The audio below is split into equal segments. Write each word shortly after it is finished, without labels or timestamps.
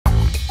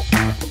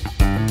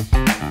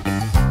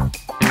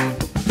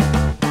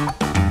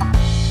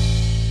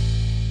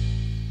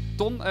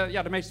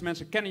Ton, de meeste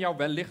mensen kennen jou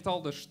wellicht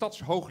al, de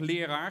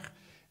Stadshoogleraar.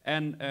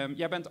 En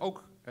jij bent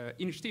ook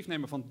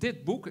initiatiefnemer van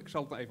dit boek, ik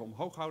zal het even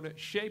omhoog houden,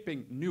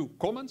 Shaping New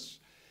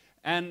Commons.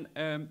 En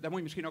daar moet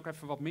je misschien ook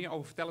even wat meer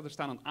over vertellen. Er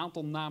staan een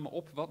aantal namen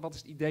op. Wat is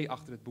het idee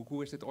achter dit boek?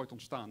 Hoe is dit ooit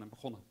ontstaan en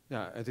begonnen?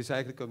 Ja, het is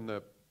eigenlijk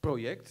een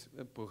project,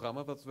 een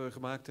programma wat we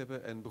gemaakt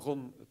hebben. En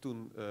begon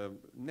toen,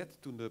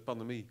 net toen de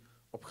pandemie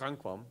op gang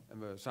kwam en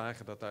we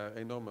zagen dat daar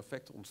enorme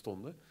effecten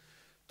ontstonden.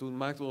 Toen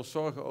maakten we ons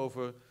zorgen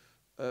over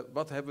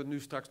wat hebben we nu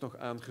straks nog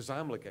aan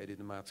gezamenlijkheden in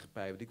de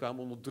maatschappij. Die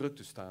kwamen onder druk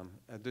te staan.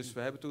 Dus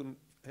we hebben toen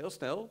heel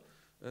snel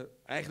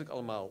eigenlijk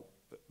allemaal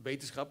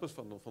wetenschappers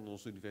van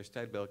onze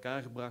universiteit bij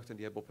elkaar gebracht. En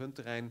die hebben op hun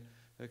terrein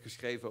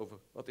geschreven over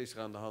wat is er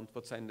aan de hand,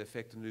 wat zijn de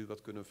effecten nu,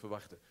 wat kunnen we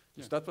verwachten.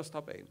 Dus dat was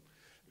stap 1.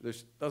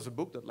 Dus dat is een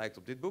boek, dat lijkt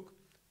op dit boek.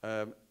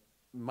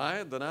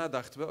 Maar daarna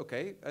dachten we,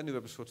 oké, nu hebben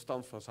we een soort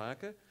stand van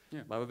zaken.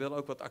 Ja. Maar we willen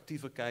ook wat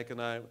actiever kijken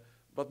naar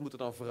wat moet er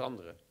dan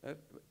veranderen.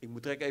 Ik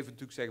moet direct even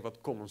natuurlijk zeggen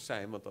wat commons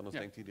zijn, want anders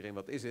denkt iedereen,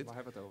 wat is het? Waar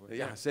hebben we het over?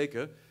 Ja,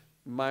 zeker.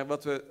 Maar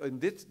wat we in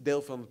dit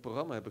deel van het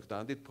programma hebben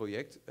gedaan, dit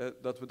project,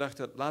 dat we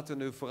dachten, laten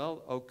we nu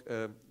vooral ook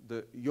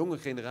de jonge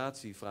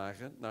generatie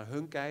vragen naar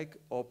hun kijk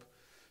op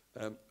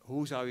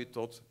hoe zou je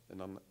tot, en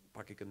dan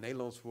pak ik een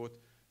Nederlands woord,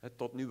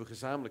 tot nieuwe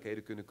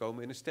gezamenlijkheden kunnen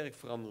komen in een sterk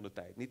veranderende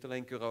tijd. Niet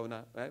alleen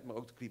corona, maar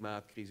ook de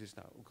klimaatcrisis.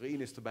 Nou,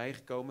 Oekraïne is erbij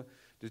gekomen.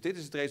 Dus dit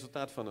is het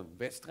resultaat van een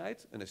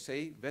wedstrijd, een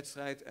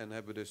essay-wedstrijd. En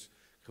hebben we dus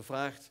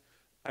gevraagd,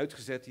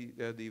 uitgezet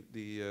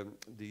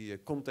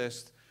die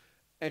contest.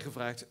 En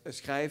gevraagd,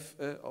 schrijf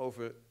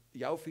over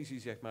jouw visie,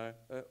 zeg maar,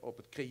 op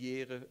het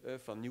creëren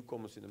van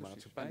nieuwkomers in de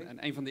maatschappij.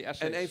 En een van die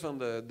essays. En een van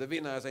de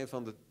winnaars, een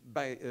van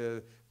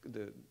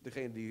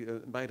degene die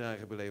een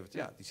bijdrage belevert,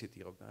 die zit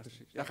hier ook naast.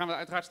 Precies. Daar gaan we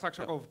uiteraard straks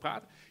ook over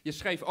praten. Je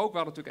schreef ook, we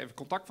hadden natuurlijk even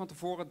contact van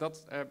tevoren,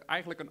 dat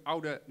eigenlijk een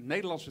oude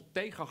Nederlandse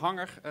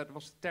tegenhanger, dat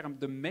was de term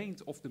de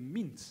meent of de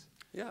mint.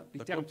 Ja,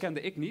 die term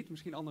kende ik niet,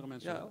 misschien andere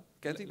mensen wel.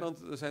 Kent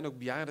iemand? Er zijn ook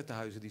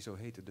bejaardentehuizen die zo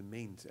heten, de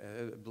meent.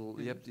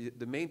 Je hebt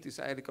de meent is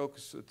eigenlijk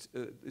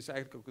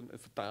ook een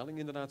vertaling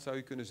inderdaad, zou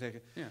je kunnen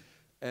zeggen. Ja.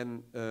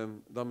 En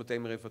dan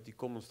meteen maar even wat die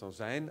commons dan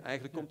zijn.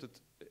 Eigenlijk komt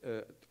het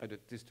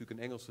het is natuurlijk een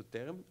Engelse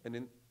term. En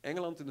in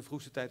Engeland in de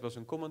vroegste tijd was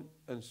een common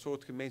een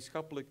soort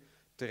gemeenschappelijk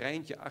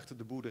terreintje achter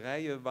de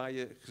boerderijen waar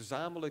je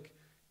gezamenlijk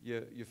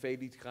je vee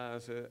liet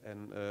grazen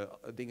en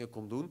dingen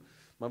kon doen.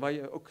 Maar waar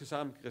je ook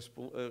gezamenlijk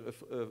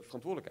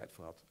verantwoordelijkheid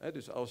voor had.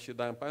 Dus als je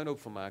daar een puinhoop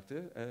van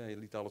maakte, je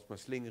liet alles maar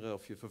slingeren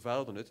of je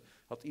vervuilde het,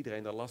 had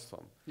iedereen daar last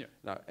van. Ja.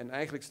 Nou, en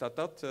eigenlijk staat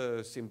dat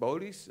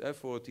symbolisch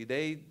voor het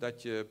idee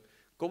dat je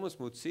commons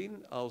moet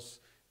zien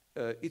als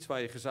iets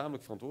waar je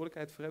gezamenlijk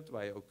verantwoordelijkheid voor hebt,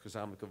 waar je ook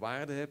gezamenlijke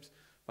waarden hebt,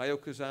 waar je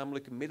ook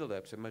gezamenlijke middelen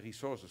hebt, zeg maar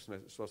resources,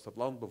 zoals dat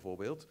land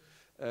bijvoorbeeld.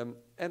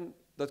 En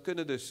dat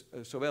kunnen dus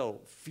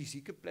zowel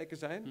fysieke plekken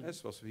zijn,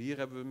 zoals we hier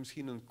hebben we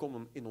misschien een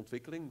common in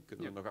ontwikkeling,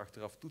 kunnen we nog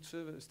achteraf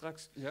toetsen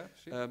straks. Ja,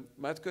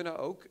 maar het kunnen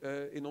ook,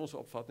 in onze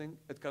opvatting,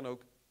 het kan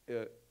ook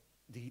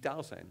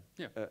digitaal zijn,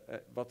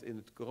 wat in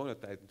de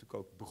coronatijd natuurlijk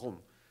ook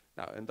begon.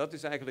 Nou, en dat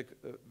is eigenlijk,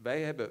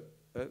 wij hebben,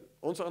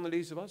 onze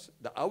analyse was,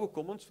 de oude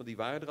commons, van die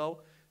waren er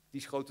al,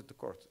 die schoten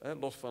tekort,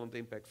 los van het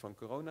impact van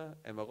corona.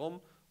 En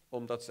waarom?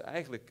 Omdat ze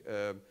eigenlijk,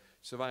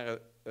 ze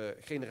waren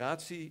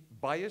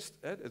generatie-biased.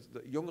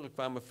 De jongeren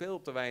kwamen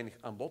veel te weinig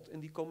aan bod in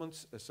die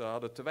commons. Ze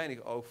hadden te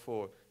weinig oog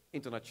voor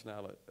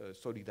internationale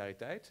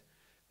solidariteit.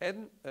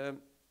 En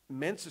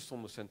mensen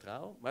stonden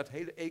centraal, maar het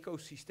hele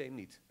ecosysteem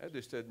niet.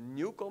 Dus de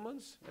new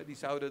commons, die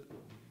zouden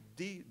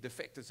die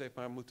defecten, zeg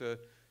maar, moeten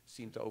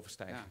zien te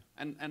overstijgen.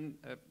 Ja.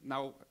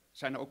 Nou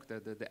zijn ook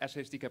de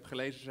essays die ik heb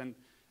gelezen, zijn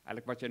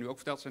eigenlijk wat jij nu ook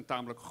vertelt, zijn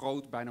tamelijk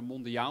groot, bijna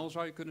mondiaal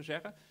zou je kunnen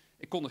zeggen.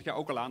 Ik kondig jou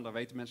ook al aan, dat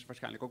weten mensen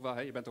waarschijnlijk ook wel.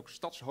 Je bent ook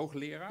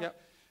stadshoogleraar. Ja.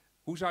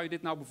 Hoe zou je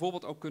dit nou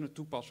bijvoorbeeld ook kunnen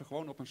toepassen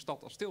gewoon op een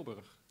stad als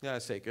Tilburg? Ja,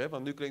 zeker.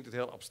 Want nu klinkt het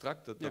heel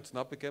abstract, dat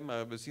snap ik.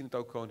 Maar we zien het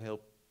ook gewoon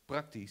heel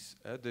praktisch.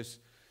 Dus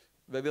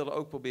wij wilden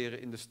ook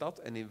proberen in de stad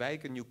en in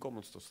wijken nieuw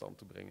commons tot stand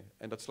te brengen.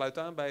 En dat sluit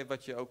aan bij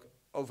wat je ook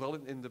overal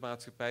in de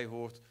maatschappij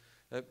hoort.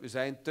 We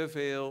zijn te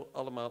veel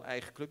allemaal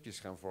eigen clubjes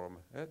gaan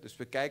vormen. Dus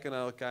we kijken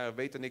naar elkaar,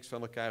 weten niks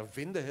van elkaar,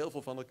 vinden heel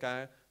veel van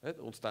elkaar.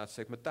 Er ontstaat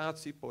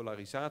segmentatie,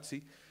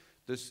 polarisatie.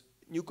 Dus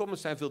new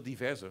commons zijn veel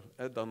diverser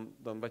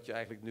dan wat je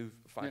eigenlijk nu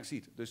vaak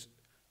ziet. Dus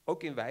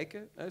ook in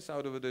wijken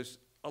zouden we dus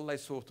allerlei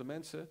soorten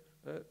mensen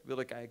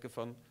willen kijken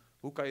van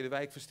hoe kan je de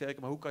wijk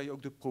versterken, maar hoe kan je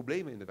ook de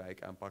problemen in de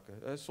wijk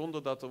aanpakken.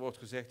 Zonder dat er wordt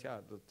gezegd,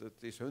 ja,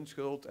 dat is hun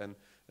schuld en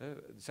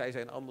zij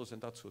zijn anders en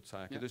dat soort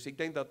zaken. Ja. Dus ik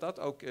denk dat dat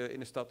ook in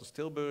een stad als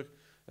Tilburg,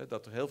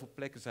 dat er heel veel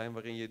plekken zijn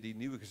waarin je die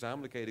nieuwe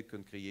gezamenlijkheden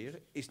kunt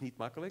creëren, is niet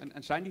makkelijk.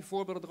 En zijn die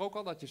voorbeelden er ook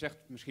al? Dat je zegt,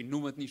 misschien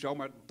noemen we het niet zo,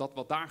 maar dat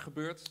wat daar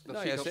gebeurt, dat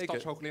zie je als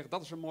stadshoogleraar,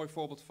 dat is een mooi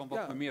voorbeeld van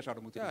wat we meer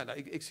zouden moeten doen. Nou,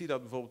 ik zie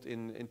dat bijvoorbeeld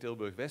in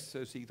Tilburg-West,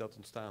 zie ik dat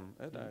ontstaan.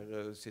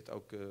 Daar zit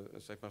ook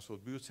zeg maar een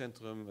soort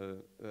buurtcentrum,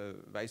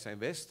 Wij zijn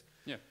West.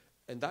 Ja.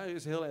 En daar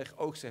is heel erg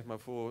oog, zeg maar,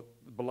 voor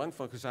het belang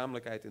van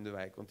gezamenlijkheid in de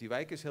wijk. Want die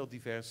wijk is heel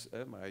divers,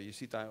 maar je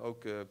ziet daar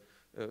ook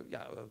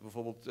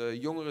bijvoorbeeld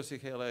jongeren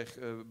zich heel erg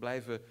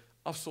blijven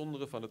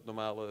afzonderen van het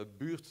normale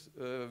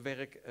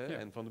buurtwerk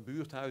en van de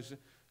buurthuizen.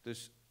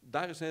 Dus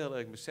daar is heel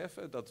erg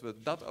beseffen dat we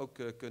dat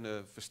ook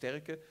kunnen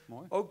versterken.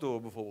 Mooi. Ook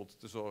door bijvoorbeeld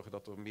te zorgen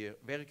dat er meer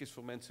werk is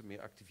voor mensen,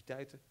 meer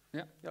activiteiten.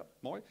 Ja.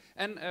 Mooi.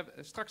 En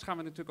straks gaan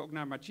we natuurlijk ook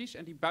naar Maciej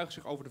en die buigt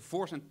zich over de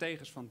voor's en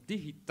tegens van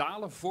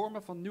digitale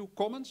vormen van New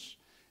Commons.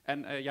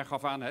 En jij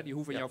gaf aan, die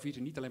hoeven in jouw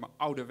visie niet alleen maar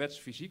ouderwets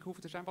fysiek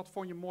hoeven te zijn. Wat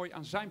vond je mooi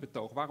aan zijn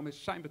betoog? Waarom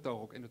is zijn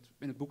betoog ook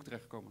in het boek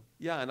terechtgekomen?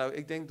 Ja, nou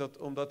ik denk dat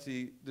omdat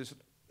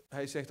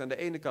hij zegt aan de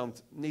ene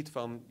kant niet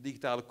van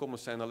digitale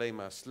commons zijn alleen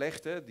maar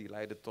slecht. Hè, die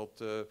leiden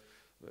tot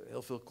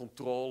heel veel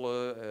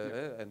controle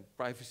en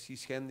privacy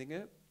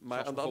schendingen. Maar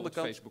zoals aan de andere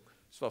kant, Facebook.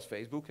 Zoals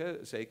Facebook,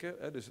 zeker.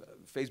 Hè, dus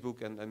Facebook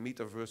en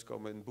Metaverse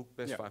komen in het boek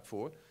best vaak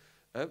voor.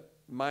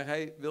 Maar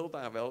hij wil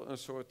daar wel een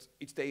soort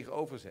iets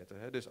tegenover zetten.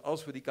 Hè. Dus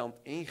als we die kant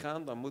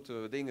ingaan, dan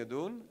moeten we dingen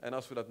doen. En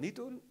als we dat niet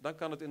doen, dan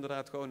kan het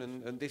inderdaad gewoon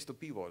een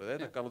dystopie worden. Hè.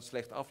 Dan kan het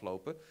slecht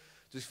aflopen.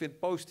 Dus ik vind het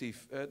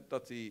positief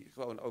dat hij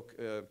gewoon ook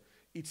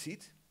iets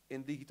ziet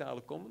in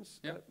digitale commons.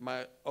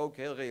 Maar ook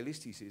heel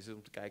realistisch is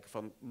om te kijken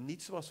van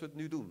niet zoals we het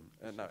nu doen.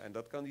 En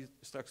dat kan hij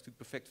straks natuurlijk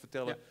perfect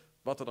vertellen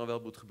wat er dan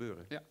wel moet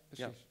gebeuren. Ja,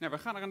 precies. Ja. Nou, we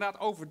gaan er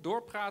inderdaad over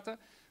doorpraten.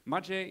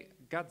 Maciej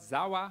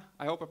Gadzała,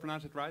 I hope I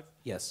pronounced it right.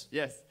 Yes.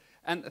 Yes.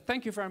 And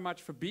thank you very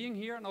much for being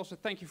here, and also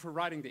thank you for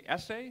writing the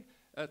essay.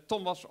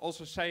 Tom was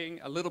also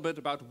saying a little bit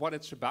about what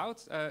it's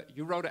about.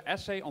 You wrote an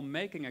essay on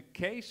making a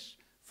case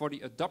for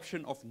the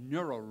adoption of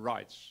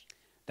neurorights.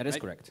 That is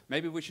correct.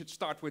 Maybe we should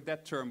start with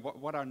that term.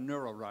 What are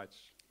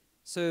neurorights?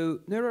 So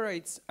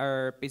neurorights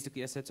are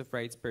basically a set of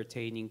rights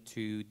pertaining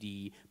to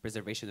the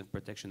preservation and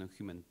protection of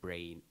human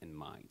brain and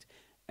mind.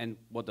 And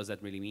what does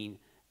that really mean?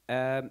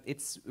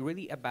 It's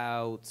really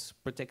about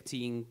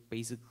protecting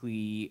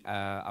basically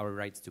our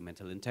rights to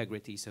mental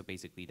integrity. So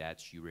basically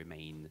that you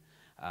remain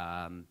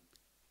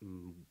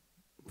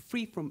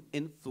free from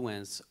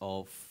influence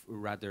of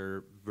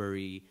rather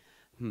very,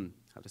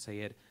 how to say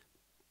it,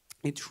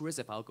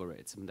 intrusive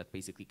algorithm that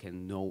basically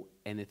can know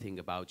anything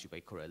about you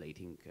by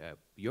correlating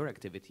your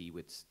activity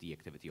with the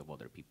activity of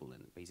other people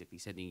and basically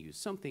sending you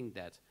something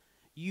that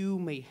you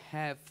may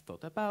have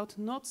thought about,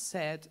 not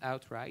said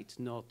outright,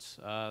 not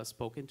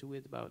spoken to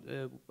it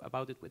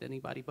about it with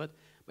anybody, but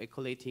by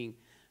collating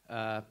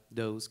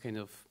those kind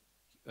of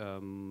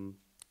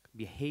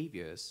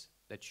behaviors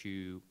that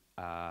you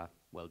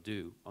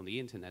do on the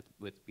internet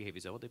with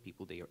behaviors of other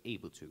people, they are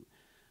able to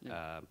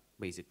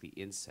basically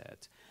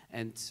inset.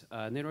 And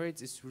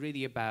Neurorights is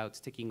really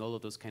about taking all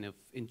of those kind of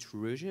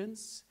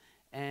intrusions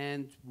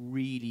and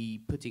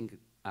really putting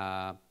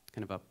kind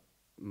of a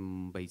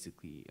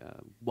basically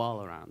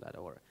wall around that,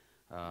 or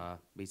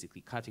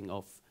basically cutting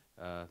off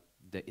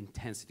the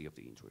intensity of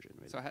the intrusion.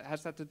 Really. So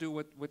has that to do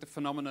with the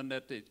phenomenon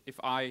that if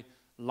I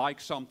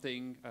like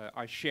something,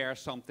 I share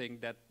something,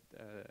 that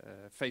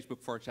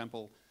Facebook, for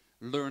example,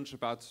 learns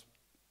about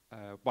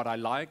what I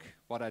like,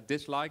 what I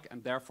dislike,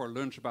 and therefore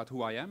learns about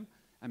who I am?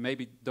 And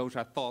maybe those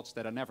are thoughts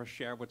that I never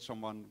share with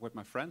someone, with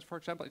my friends, for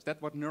example. Is that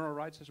what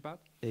Neurorights is about?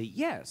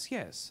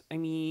 Yes. I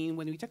mean,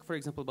 when we talk, for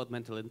example, about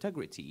mental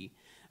integrity,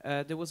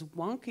 there was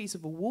one case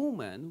of a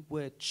woman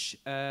which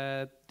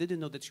didn't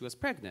know that she was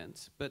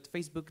pregnant, but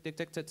Facebook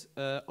detected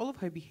all of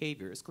her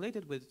behaviors,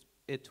 collated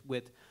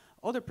with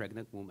other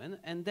pregnant women,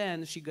 and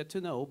then she got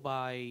to know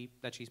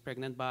that she's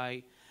pregnant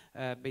by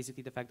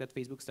basically the fact that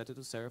Facebook started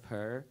to serve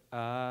her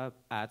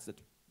ads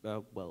that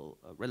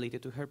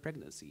related to her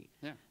pregnancy.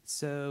 Yeah.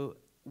 So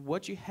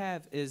what you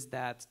have is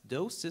that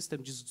those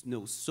systems just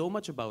know so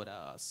much about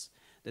us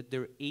that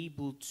they're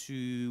able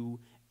to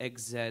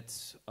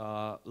exert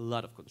a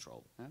lot of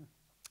control. Yeah.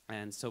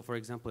 And so, for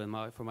example,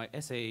 for my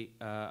essay,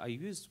 I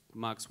used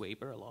Max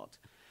Weber a lot,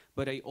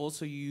 but I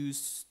also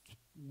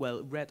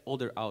read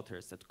other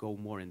authors that go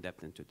more in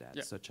depth into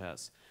that, such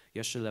as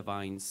Yasha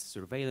Levine's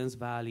Surveillance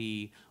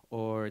Valley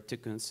or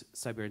Tikun's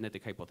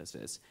Cybernetic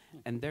Hypothesis.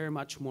 And they're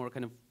much more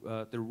kind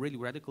of, they're really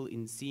radical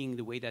in seeing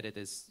the way that it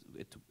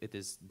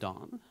is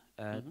done,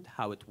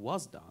 how it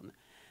was done.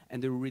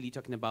 And they're really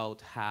talking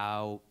about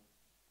how,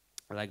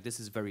 like, this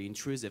is very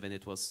intrusive, and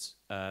it was,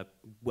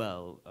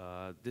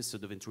 this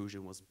sort of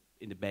intrusion was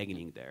in the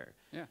beginning there,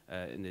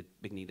 in the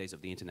beginning days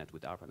of the internet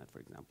with ARPANET, for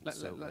example.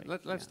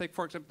 Let's take,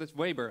 for example, this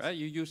Weber.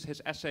 You used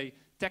his essay,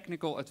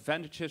 Technical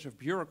Advantages of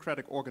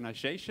Bureaucratic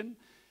Organization.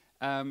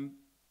 And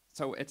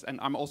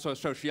I'm also a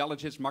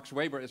sociologist. Max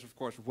Weber is, of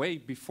course, way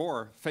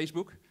before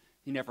Facebook.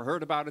 He never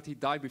heard about it. He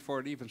died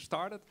before it even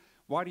started.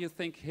 Why do you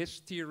think his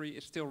theory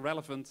is still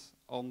relevant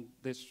on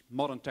this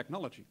modern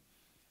technology?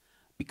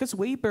 Because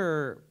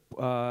Weber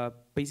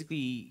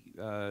basically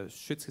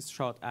shoots his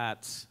shot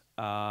at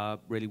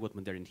really what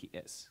modernity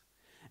is.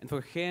 And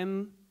for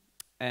him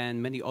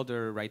and many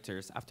other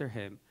writers after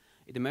him,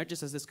 it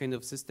emerges as this kind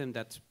of system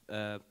that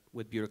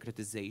with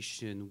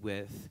bureaucratization,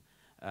 with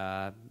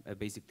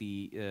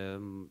basically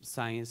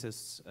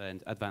sciences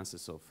and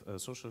advances of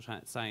social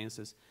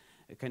sciences,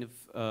 it kind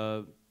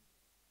of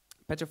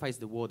petrifies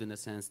the world in a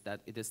sense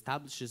that it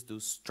establishes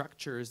those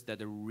structures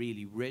that are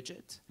really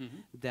rigid,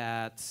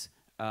 that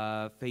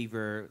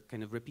favor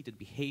kind of repeated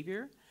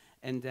behavior,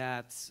 and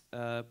that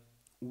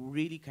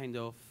really kind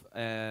of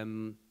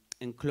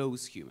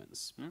enclose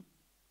humans.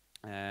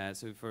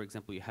 So, for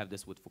example, you have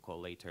this with Foucault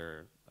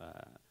later,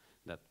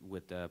 that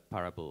with the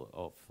parable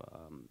of,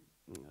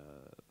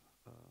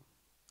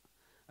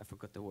 I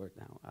forgot the word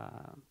now.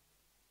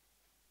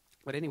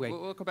 But anyway.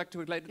 We'll come back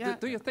to it later. Yeah,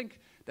 do you think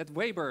that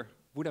Weber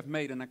would have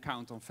made an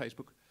account on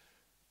Facebook?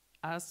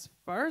 As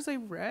far as I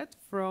read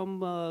from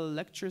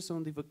lectures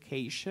on the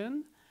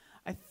vocation,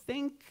 I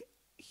think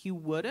he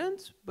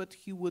wouldn't, but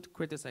he would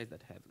criticize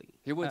that heavily.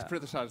 He would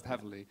criticize it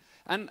heavily.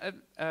 And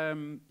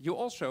you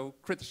also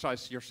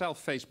criticize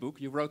yourself, Facebook.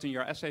 You wrote in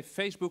your essay,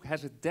 Facebook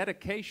has a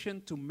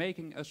dedication to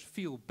making us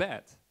feel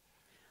bad.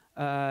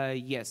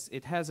 Yes,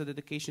 it has a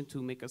dedication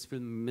to make us feel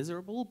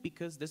miserable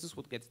because this is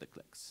what gets the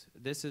clicks.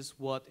 This is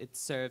what it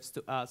serves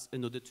to us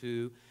in order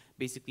to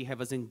basically have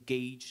us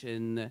engage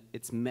in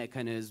its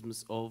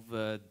mechanisms of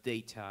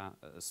data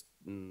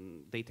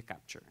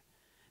capture.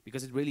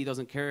 Because it really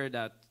doesn't care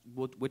that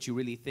what you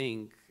really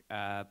think,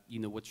 you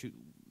know,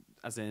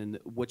 as in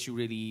what you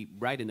really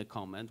write in a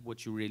comment,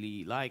 what you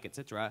really like,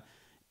 etc.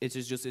 It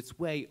is just its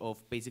way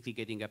of basically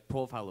getting a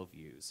profile of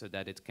you so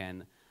that it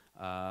can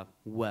sell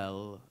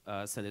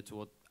it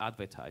to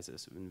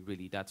advertisers. And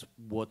really, that's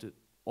what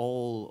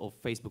all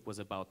of Facebook was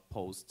about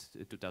post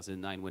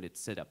 2009 when it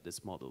set up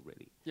this model,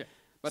 really. Yeah.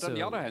 But on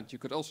the other hand, you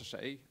could also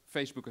say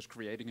Facebook is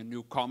creating a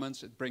new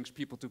commons. It brings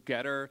people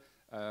together.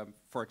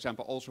 For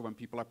example, also when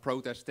people are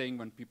protesting,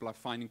 when people are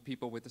finding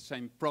people with the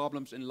same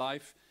problems in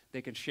life,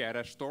 they can share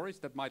their stories.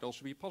 That might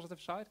also be a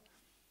positive side.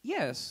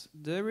 Yes,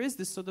 there is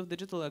this sort of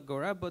digital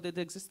agora, but it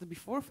existed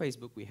before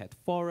Facebook. We had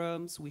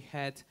forums, we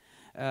had...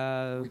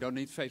 we don't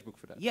need Facebook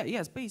for that. Yeah,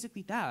 yes,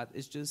 basically that.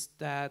 It's just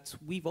that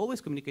we've always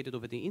communicated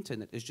over the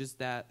internet. It's just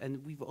that,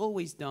 and we've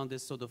always done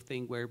this sort of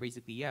thing where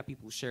basically, yeah,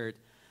 people shared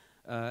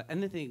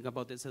anything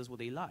about themselves what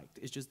they liked.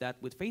 It's just that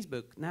with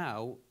Facebook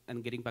now,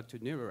 and getting back to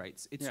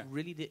Neurorights, it's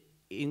really the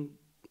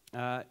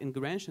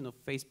ingression of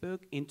Facebook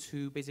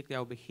into basically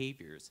our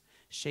behaviors,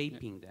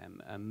 shaping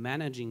them,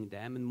 managing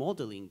them, and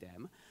modeling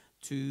them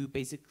to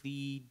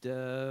basically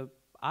to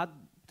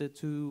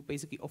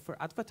basically offer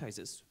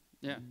advertisers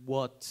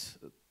what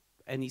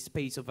any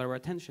space of our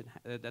attention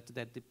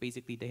that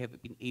basically they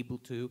have been able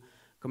to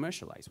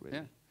commercialize, really.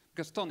 Yeah.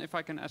 Because Ton, if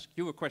I can ask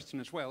you a question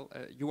as well,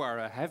 you are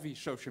a heavy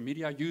social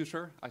media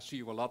user. I see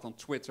you a lot on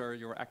Twitter.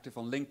 You're active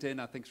on LinkedIn.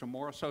 I think some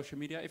more social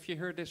media. If you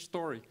hear this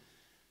story,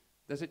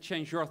 does it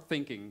change your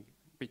thinking?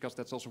 Because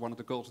that's also one of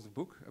the goals of the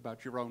book,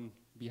 about your own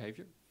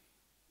behavior.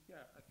 Yeah,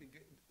 I think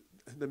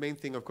the main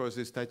thing, of course,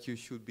 is that you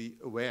should be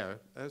aware.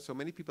 So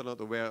many people are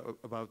not aware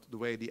about the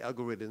way the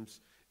algorithms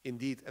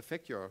indeed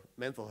affect your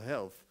mental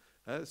health.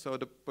 So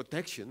the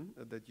protection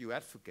that you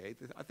advocate,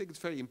 I think it's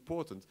very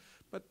important.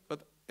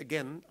 But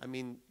again, I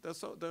mean,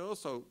 there are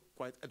also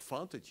quite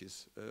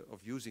advantages of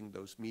using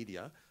those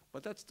media.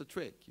 But that's the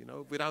trick, you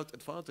know. Without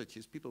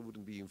advantages, people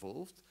wouldn't be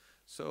involved.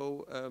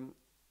 So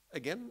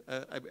again,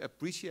 I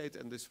appreciate,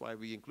 and this is why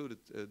we included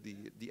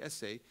the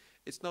essay.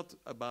 It's not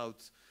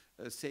about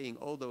saying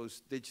all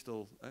those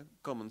digital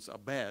comments are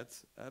bad,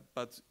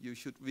 but you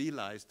should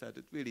realize that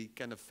it really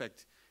can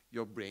affect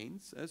your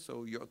brains,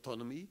 so your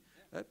autonomy,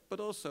 but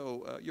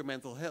also your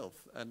mental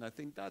health. And I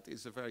think that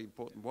is a very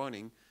important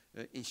warning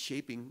in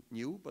shaping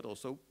new, but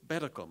also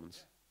better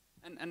comments.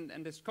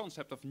 And this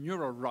concept of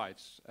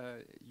neurorights,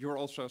 you're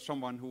also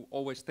someone who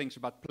always thinks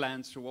about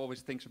plans, who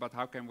always thinks about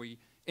how can we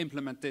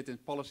implement it in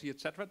policy,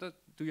 etc.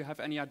 Do you have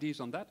any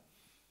ideas on that?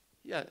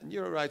 Yeah,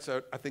 neurorights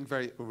are, I think,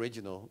 very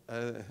original.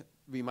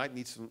 We might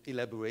need some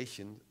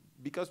elaboration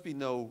because we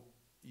know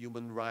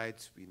human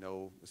rights, we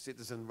know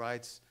citizen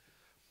rights,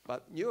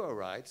 but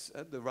neurorights,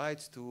 the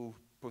rights to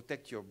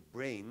protect your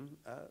brain,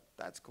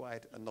 that's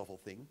quite a novel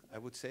thing, I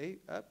would say.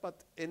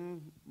 But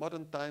in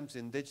modern times,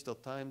 in digital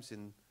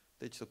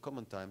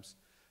common times,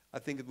 I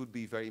think it would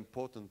be very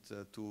important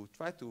to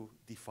try to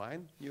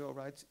define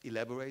neurorights,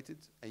 elaborate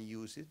it, and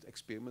use it,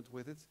 experiment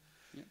with it,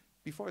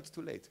 before it's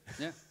too late.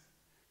 Yeah.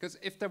 Because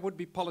if there would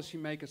be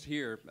policymakers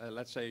here,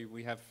 let's say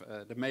we have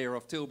the mayor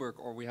of Tilburg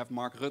or we have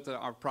Mark Rutte,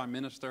 our prime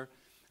minister,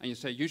 and you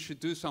say you should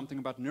do something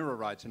about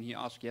neurorights, and he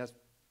asks, yes,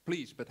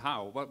 please, but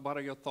how? What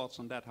are your thoughts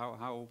on that?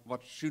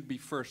 What should be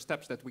first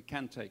steps that we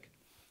can take?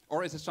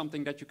 Or is it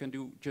something that you can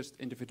do just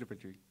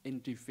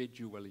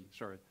individually?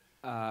 Sorry.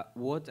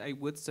 What I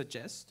would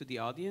suggest to the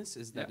audience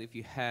is that if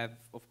you have,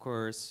 of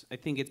course, I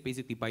think it's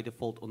basically by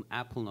default on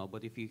Apple now,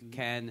 but if you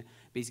can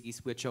basically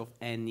switch off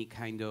any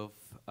kind of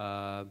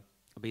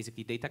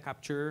basically data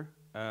capture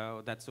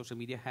that social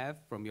media have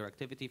from your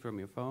activity, from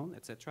your phone,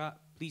 etc.,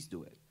 please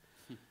do it.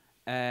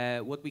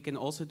 What we can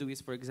also do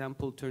is, for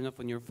example, turn off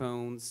on your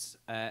phones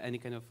any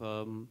kind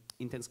of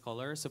intense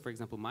color. So, for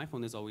example, my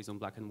phone is always on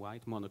black and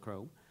white,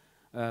 monochrome.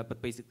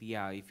 But basically,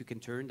 yeah, if you can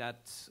turn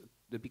that,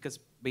 because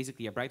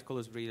basically a bright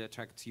colors really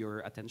attract your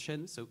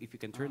attention. So if you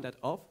can turn that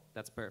off,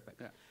 that's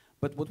perfect. Yeah.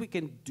 But what we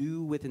can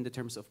do within the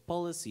terms of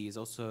policy is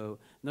also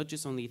not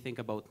just only think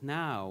about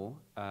now,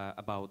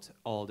 about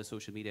all the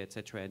social media,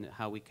 etc., and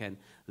how we can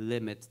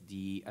limit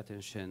the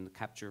attention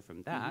capture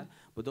from that,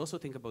 but also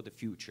think about the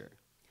future.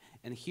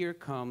 And here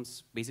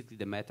comes basically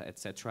the meta,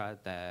 etc.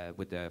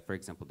 With the, for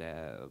example,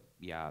 the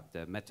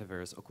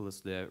metaverse,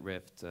 Oculus, the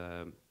Rift,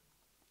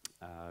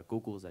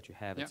 Googles that you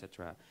have,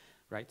 etc.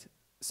 Right?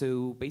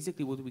 So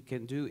basically, what we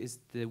can do is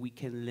that we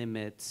can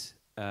limit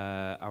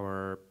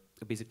our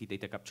basically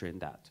data capture in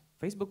that.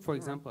 Facebook, for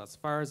example, as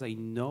far as I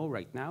know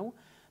right now,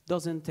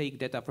 doesn't take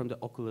data from the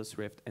Oculus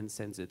Rift and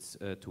sends it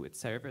to its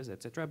servers,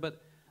 etc.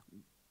 But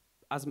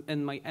as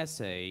in my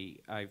essay,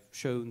 I've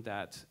shown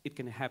that it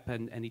can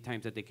happen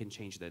anytime that they can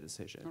change their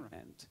decision.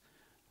 And,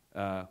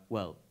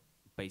 well,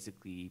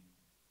 basically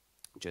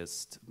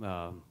just,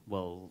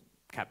 well,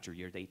 capture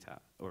your data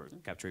or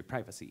capture your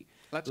privacy.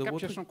 Let's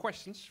capture some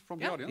questions from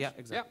the audience. Yeah,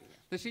 exactly. Ja.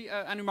 Dus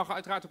en u mag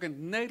uiteraard ook in het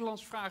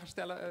Nederlands vragen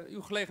stellen.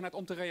 Uw gelegenheid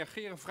om te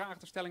reageren, vragen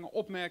te stellen,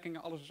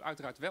 opmerkingen, alles is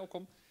uiteraard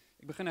welkom.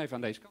 Ik begin even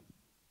aan deze kant.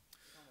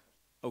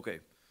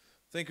 Okay.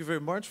 Thank you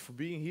very much for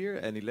being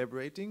here and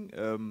elaborating.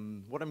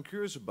 What I'm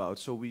curious about,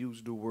 so we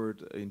use the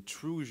word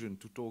intrusion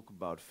to talk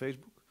about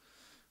Facebook.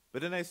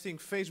 But then I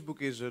think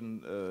Facebook is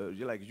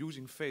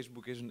using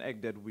Facebook is an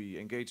act that we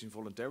engage in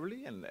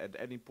voluntarily, and at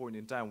any point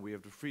in time we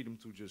have the freedom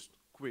to just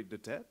quit the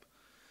tab.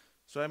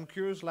 So I'm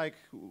curious, like,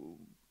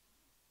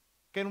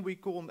 can we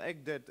call an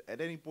act that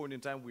at any point in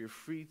time we are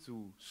free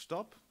to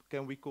stop?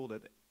 Can we call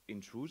that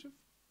intrusive?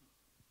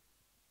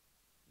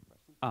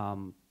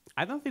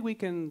 I don't think we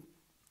can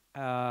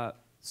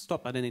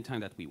stop at any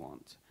time that we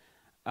want.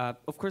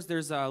 Of course,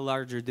 there's a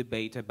larger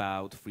debate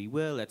about free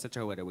will,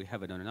 etc., whether we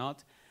have it or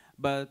not.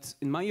 But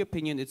in my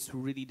opinion, it's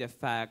really the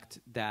fact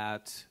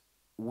that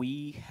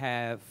we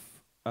have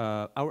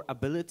our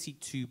ability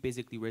to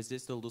basically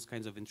resist all those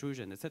kinds of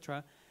intrusion,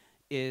 etc.,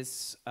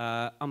 is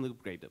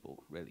unupgradable,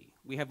 really.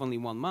 We have only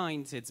one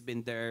mind. It's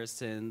been there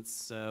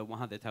since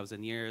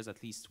 100,000 years,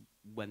 at least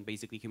when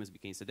basically humans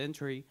became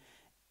sedentary.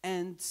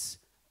 And,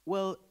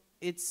 well,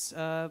 it's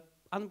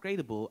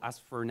unupgradable as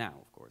for now,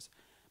 of course.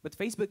 But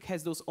Facebook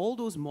has all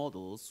those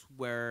models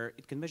where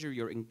it can measure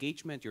your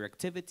engagement, your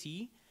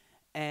activity,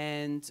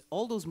 and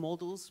all those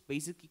models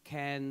basically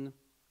can,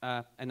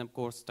 and of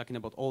course talking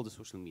about all the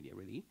social media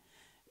really,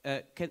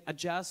 can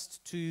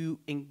adjust to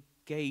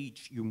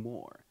engage you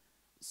more.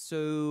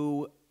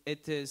 So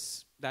it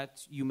is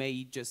that you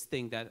may just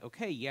think that,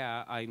 okay,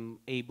 yeah, I'm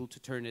able to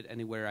turn it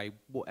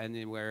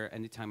anywhere,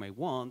 anytime I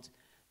want.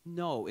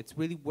 No, it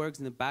really works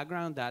in the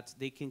background that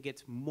they can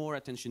get more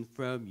attention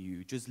from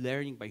you, just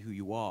learning by who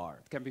you are.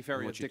 It can be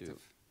very addictive.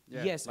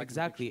 Yeah, yes, like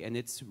exactly, and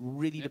it's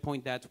really the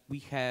point that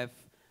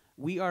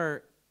we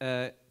are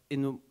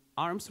in an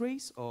arms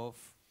race of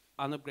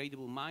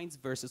unupgradable minds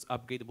versus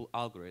upgradable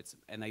algorithms,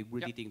 and I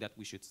really think that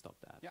we should stop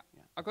that. Yeah.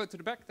 I'll go to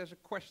the back. There's a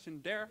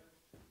question there.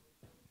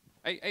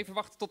 Hey, even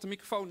wachten tot de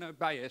microfoon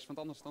bij is, want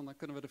anders dan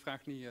kunnen we de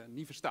vraag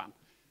niet verstaan.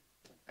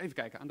 Even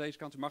kijken, aan deze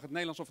kant. U mag het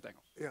Nederlands of het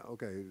Engels. Ja,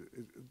 oké.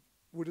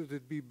 Wouldn't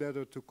it be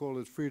better to call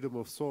it freedom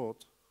of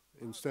thought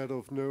instead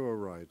of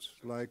neurorights?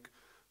 Like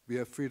we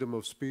have freedom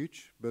of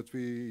speech, but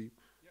we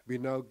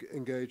now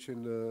engage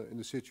in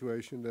the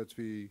situation that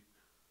we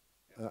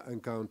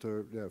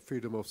encounter.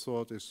 Freedom of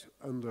thought is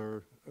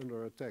under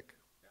attack.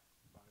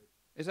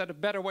 Is that a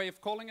better way of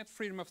calling it,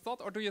 freedom of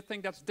thought, or do you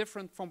think that's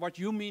different from what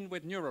you mean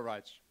with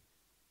neurorights?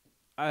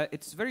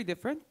 It's very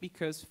different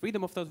because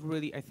freedom of thought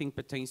really, I think,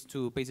 pertains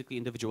to basically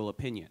individual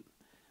opinion.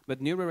 But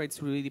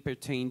neurorights really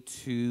pertain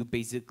to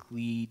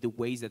basically the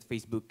ways that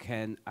Facebook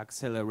can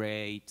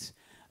accelerate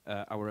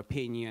our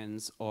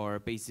opinions or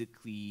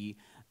basically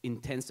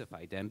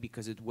intensify them,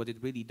 because what it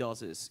really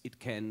does is it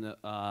can,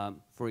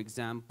 for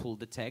example,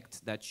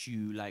 detect that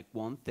you like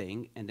one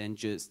thing and then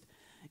just,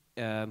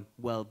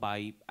 well,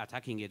 by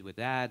attacking it with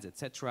ads,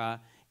 etc.,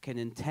 can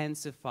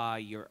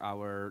intensify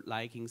our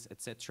likings,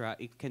 etc.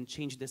 It can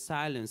change the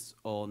silence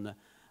on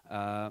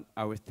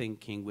our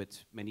thinking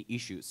with many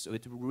issues. So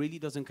it really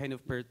doesn't kind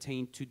of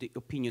pertain to the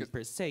opinion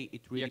per se,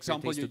 it really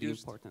pertains to the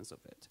importance of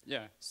it.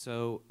 Yeah.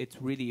 So it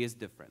really is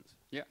different.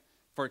 Yeah.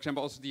 For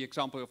example, also the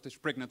example of this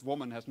pregnant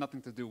woman has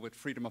nothing to do with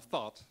freedom of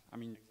thought. I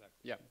mean,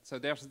 yeah, so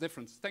there's a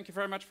difference. Thank you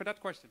very much for that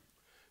question.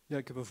 Ja,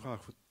 ik heb een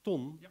vraag voor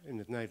Ton in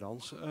het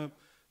Nederlands.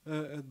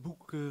 Het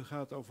boek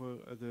gaat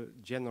over de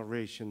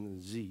Generation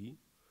Z.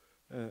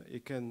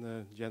 Ik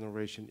ken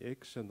Generation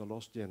X en The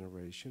Lost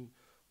Generation.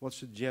 What's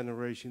the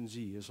Generation Z?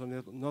 Is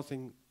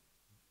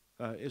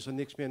er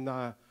niks meer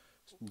na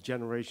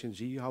Generation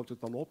Z? Houdt het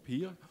dan op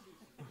hier?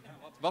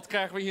 Wat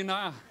krijgen we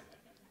hierna?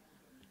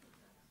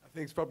 I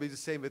think it's probably the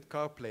same with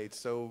car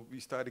plates. So we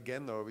start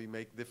again or we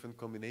make different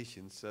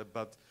combinations.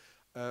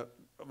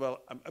 Well,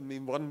 I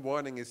mean, one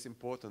warning is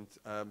important.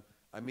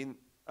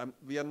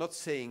 We are not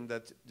saying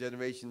that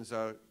generations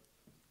are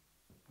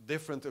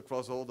different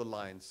across all the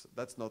lines.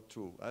 That's not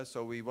true.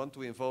 So we want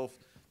to involve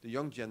the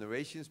young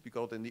generations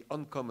because in the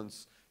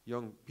uncommons,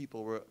 young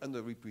people were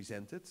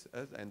underrepresented,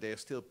 and they are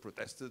still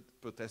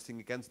protesting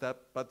against that.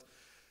 But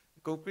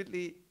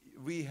concretely,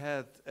 we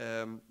had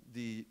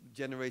the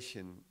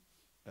generation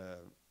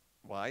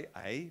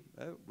Y,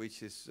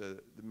 which is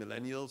the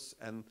millennials,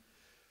 and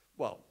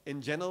well,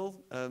 in general,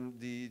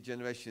 the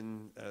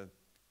generation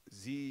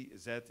Z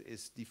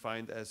is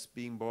defined as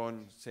being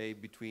born, say,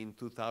 between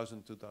 2000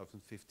 and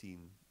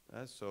 2015.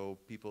 So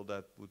people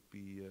that would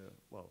be,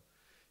 well,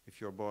 if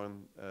you're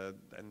born,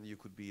 then you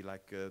could be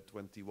like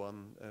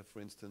 21,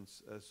 for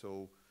instance.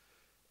 So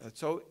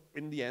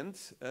in the end,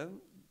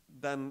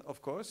 then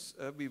of course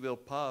we will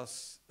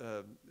pass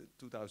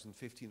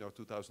 2015 or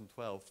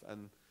 2012,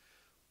 and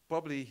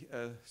probably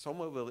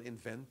someone will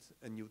invent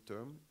a new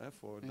term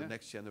for the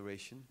next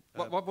generation.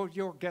 What would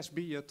your guess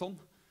be, Ton?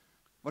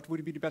 What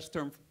would be the best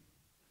term?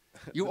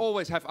 You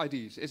always have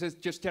ideas. Is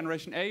it just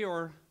Generation A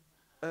or?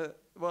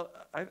 Well,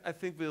 I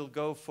think we'll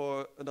go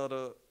for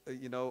another,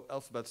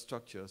 alphabet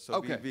structure. So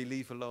we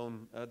leave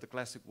alone the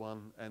classic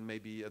one and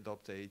maybe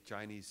adopt a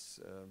Chinese.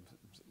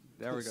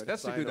 There we go.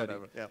 That's a good idea.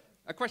 Yeah.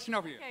 A question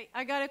over here. Okay,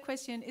 I got a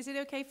question. Is it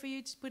okay for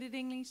you to put it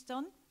in English,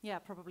 Don? Yeah,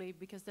 probably,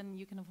 because then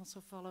you can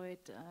also follow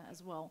it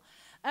as well.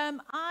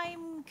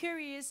 I'm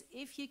curious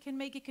if you can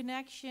make a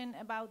connection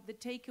about the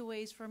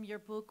takeaways from your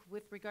book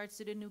with regards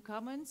to the new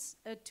commons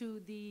to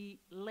the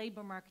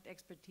labor market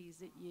expertise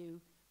that you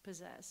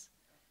possess.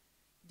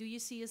 Do you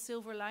see a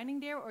silver lining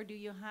there, or do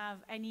you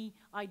have any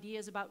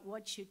ideas about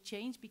what should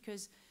change?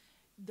 Because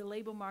the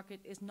labor market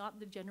is not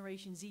the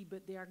Generation Z,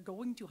 but they are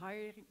going to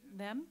hire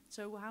them.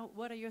 So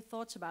what are your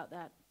thoughts about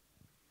that?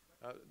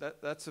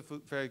 That's a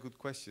very good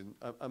question.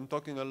 I'm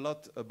talking a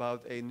lot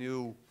about a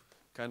new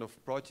kind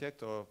of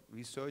project or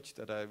research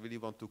that I really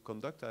want to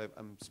conduct.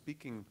 I'm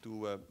speaking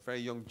to very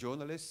young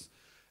journalists,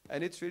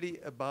 and it's really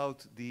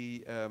about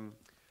the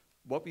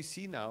what we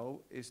see now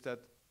is that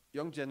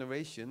young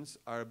generations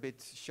are a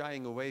bit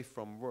shying away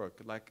from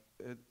work. Like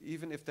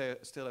even if they're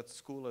still at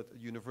school, at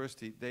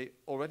university, they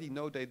already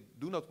know they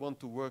do not want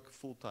to work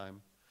full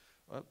time,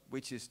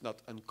 which is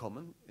not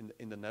uncommon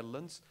in the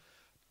Netherlands.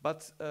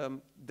 But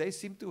they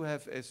seem to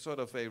have a sort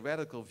of a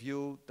radical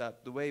view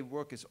that the way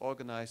work is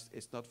organized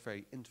is not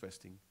very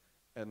interesting.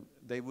 And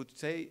they would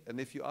say,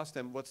 and if you ask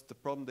them what's the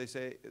problem, they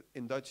say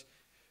in Dutch,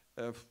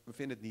 we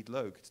vind het niet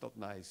leuk, it's not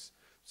nice.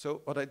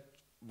 So what I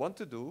want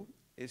to do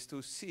is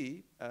to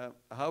see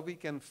how we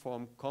can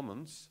form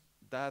commons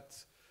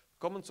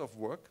of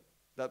work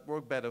that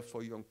work better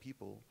for young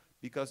people.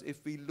 Because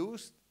if we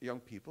lose young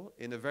people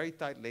in a very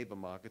tight labor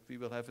market, we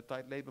will have a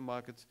tight labor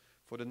market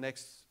for the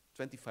next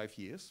 25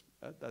 years.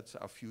 That's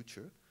our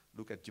future.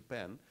 Look at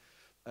Japan.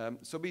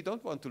 So we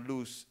don't want to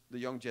lose the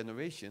young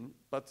generation,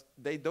 but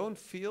they don't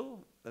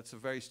feel, that's a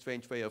very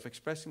strange way of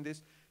expressing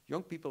this,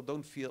 young people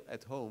don't feel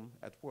at home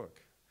at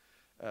work.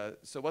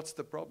 So what's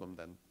the problem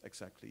then,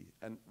 exactly?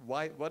 And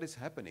what is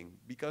happening?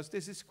 Because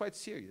this is quite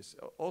serious.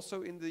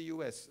 Also in the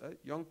US,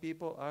 young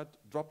people are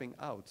dropping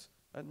out.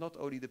 Not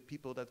only the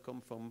people that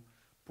come from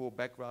poor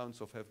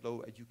backgrounds or have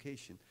low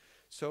education.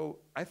 So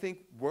I think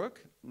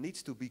work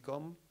needs to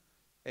become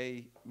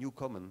a new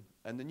common.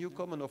 And the new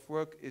common of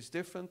work is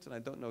different, and I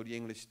don't know the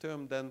English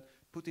term, than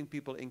putting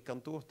people in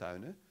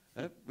kantoortuinen,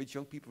 which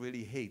young people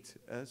really hate.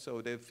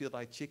 So they feel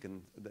like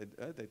chicken,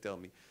 they tell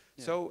me.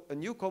 Yeah. So a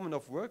new common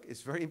of work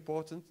is very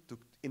important to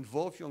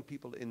involve young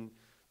people in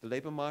the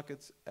labor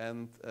market.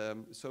 And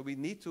so we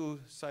need to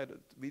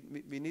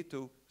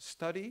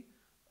study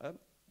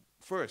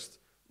first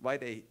why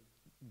they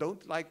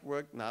don't like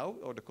work now,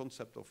 or the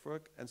concept of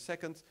work. And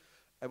second,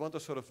 I want to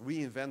sort of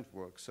reinvent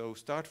work. So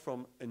start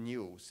from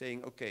anew,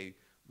 saying, okay,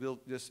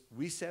 we'll just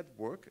reset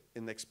work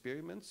in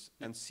experiments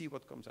and see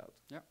what comes out.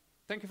 Yeah.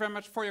 Thank you very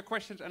much for your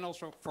questions and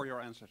also for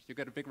your answers. You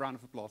get a big round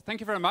of applause. Thank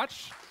you very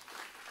much.